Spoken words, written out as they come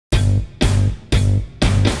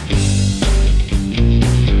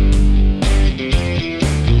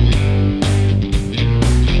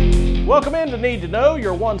Need to Know,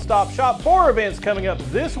 your one-stop shop for events coming up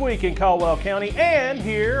this week in Caldwell County and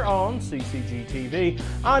here on CCG TV.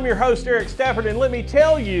 I'm your host, Eric Stafford, and let me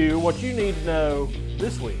tell you what you need to know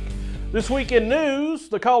this week. This week in news,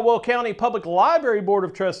 the Caldwell County Public Library Board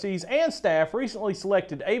of Trustees and staff recently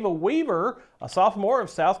selected Ava Weaver, a sophomore of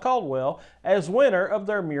South Caldwell, as winner of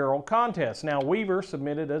their mural contest. Now, Weaver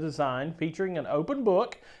submitted a design featuring an open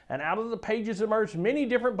book, and out of the pages emerged many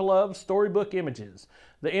different beloved storybook images.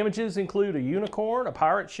 The images include a unicorn, a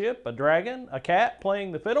pirate ship, a dragon, a cat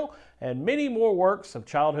playing the fiddle, and many more works of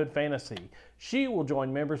childhood fantasy. She will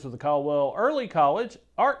join members of the Caldwell Early College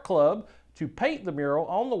Art Club to paint the mural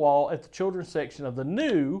on the wall at the children's section of the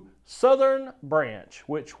new Southern Branch,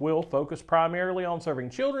 which will focus primarily on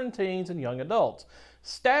serving children, teens, and young adults.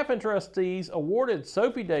 Staff and trustees awarded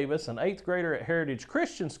Sophie Davis, an 8th grader at Heritage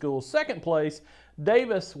Christian School, second place.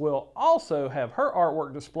 Davis will also have her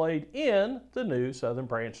artwork displayed in the new Southern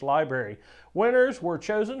Branch Library. Winners were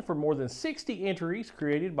chosen from more than 60 entries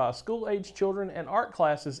created by school-age children and art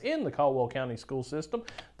classes in the Caldwell County school system.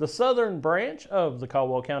 The Southern Branch of the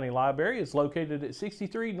Caldwell County Library is located at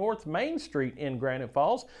 63 North Main Street in Granite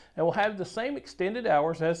Falls and will have the same extended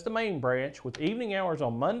hours as the main branch, with evening hours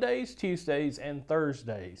on Mondays, Tuesdays, and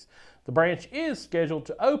Thursdays. The branch is scheduled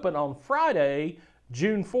to open on Friday,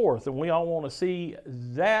 June 4th, and we all want to see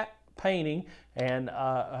that painting. And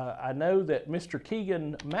I know that Mr.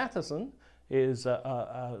 Keegan Matheson is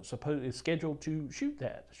scheduled to shoot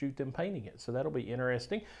them painting it. So that'll be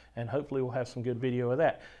interesting, and hopefully we'll have some good video of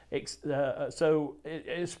that.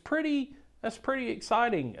 That's pretty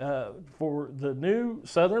exciting for the new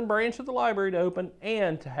Southern Branch of the library to open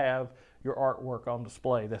and to have your artwork on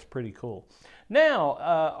display. That's pretty cool. Now,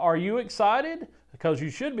 are you excited? Because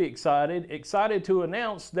you should be excited to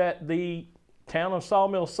announce that the Town of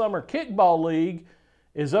Sawmill Summer Kickball League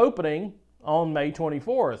is opening on May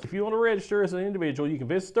 24th. If you want to register as an individual, you can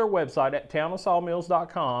visit their website at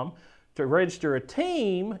townofsawmills.com. To register a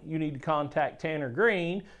team, you need to contact Tanner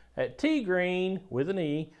Green at tgreen with an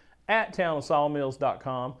E at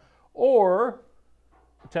townofsawmills.com or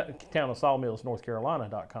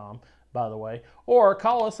townofsawmillsnorthcarolina.com, by the way, or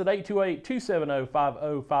call us at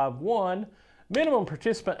 828-270-5051. Minimum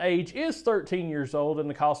participant age is 13 years old and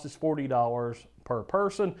the cost is $40 per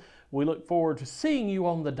person. We look forward to seeing you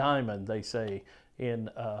on the diamond, they say in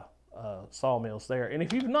Sawmills there. And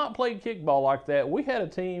if you've not played kickball like that, we had a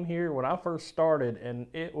team here when I first started, and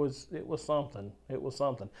it was something. It was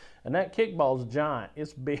something. And that kickball is giant.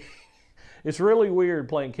 It's big. It's really weird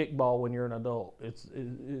playing kickball when you're an adult.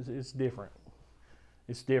 It's different.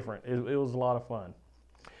 It's different. It was a lot of fun.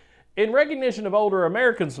 In recognition of Older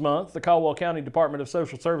Americans Month, the Caldwell County Department of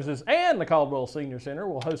Social Services and the Caldwell Senior Center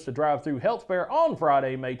will host a drive-through health fair on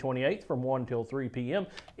Friday, May 28th from 1 till 3 p.m.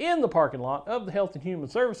 in the parking lot of the Health and Human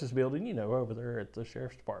Services building, you know, over there at the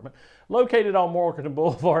Sheriff's Department, located on Morganton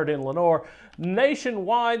Boulevard in Lenoir.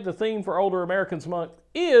 Nationwide, the theme for Older Americans Month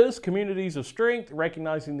is Communities of Strength,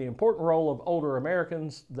 recognizing the important role of older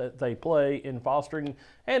Americans that they play in fostering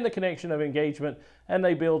and the connection of engagement, and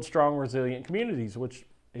they build strong, resilient communities, which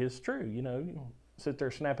is true. You know, you sit there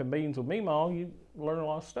snapping beans with Meemaw, you learn a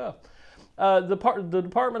lot of stuff. The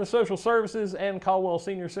Department of Social Services and Caldwell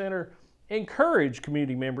Senior Center encourage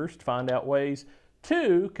community members to find out ways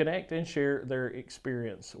to connect and share their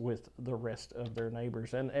experience with the rest of their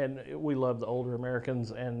neighbors. And we love the older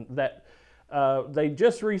Americans, and that they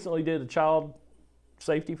just recently did a child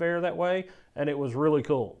safety fair that way, and it was really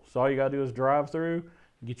cool. So all you gotta do is drive through,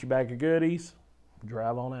 get your bag of goodies,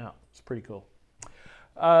 drive on out. It's pretty cool.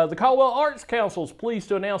 The Caldwell Arts Council is pleased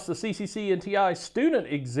to announce the CCC&TI student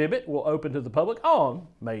exhibit will open to the public on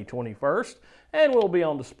May 21st and will be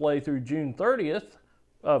on display through June 30th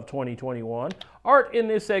of 2021. Art in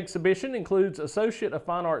this exhibition includes Associate of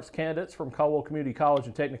Fine Arts candidates from Caldwell Community College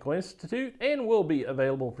and Technical Institute and will be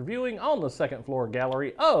available for viewing on the second floor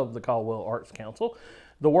gallery of the Caldwell Arts Council.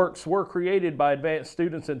 The works were created by advanced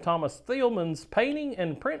students in Thomas Thielman's Painting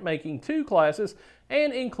and Printmaking 2 classes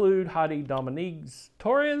and include Heidi Dominguez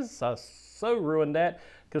Torres, I so ruined that,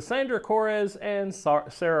 Cassandra Correz, and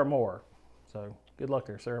Sarah Moore. So good luck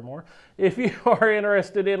there, Sarah Moore. If you are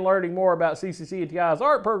interested in learning more about CCC&TI's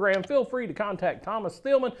art program, feel free to contact Thomas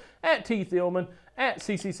Thielman at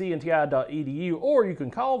tthillman@cccnti.edu, or you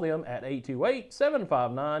can call them at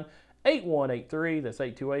 828-759-8183. That's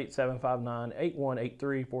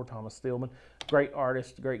 828-759-8183 for Thomas Thielman. Great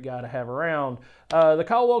artist, great guy to have around. The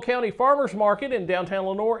Caldwell County Farmers Market in downtown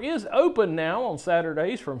Lenoir is open now on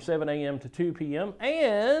Saturdays from 7 a.m. to 2 p.m.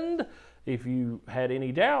 And if you had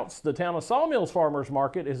any doubts, the Town of Sawmills Farmers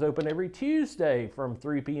Market is open every Tuesday from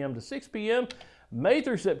 3 p.m. to 6 p.m. May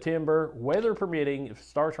through September, weather permitting. If it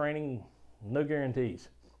starts raining No guarantees.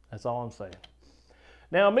 That's all I'm saying.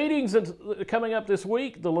 Now, meetings coming up this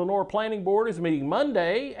week. The Lenoir Planning Board is meeting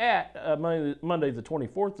Monday at Monday the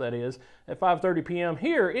 24th, that is, at 5:30 p.m.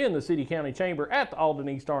 here in the City County Chamber at the Alden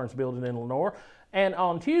East Orange Building in Lenoir. And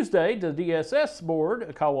on Tuesday, the DSS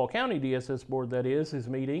Board, Caldwell County DSS Board, that is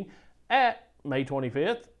meeting at May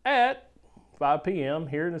 25th at 5 p.m.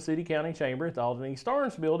 here in the City County Chamber at the Alden East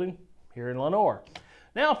Orange Building here in Lenoir.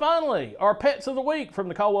 Now, finally, our pets of the week from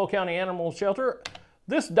the Caldwell County Animal Shelter.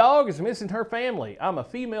 This dog is missing her family. I'm a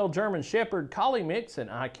female German Shepherd Collie mix, and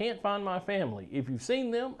I can't find my family. If you've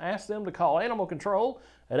seen them, ask them to call Animal Control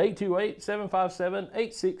at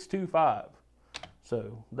 828-757-8625.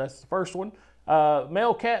 So that's the first one.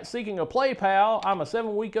 Male cat seeking a play pal. I'm a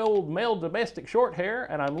 7-week-old male domestic short hair,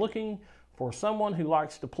 and I'm looking for someone who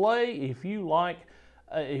likes to play. If you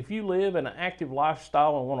live in an active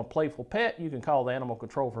lifestyle and want a playful pet, you can call the Animal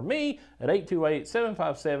Control for me at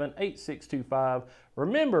 828-757-8625.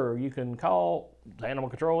 Remember, you can call the Animal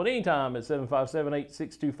Control at any time at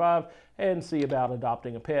 757-8625 and see about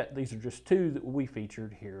adopting a pet. These are just two that we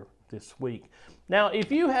featured here this week. Now, if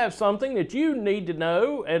you have something that you need to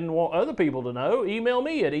know and want other people to know, email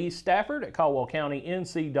me at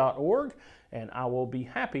eStafford@caldwellcountync.org, and I will be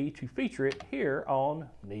happy to feature it here on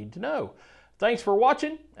Need to Know. Thanks for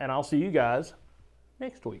watching, and I'll see you guys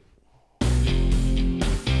next week.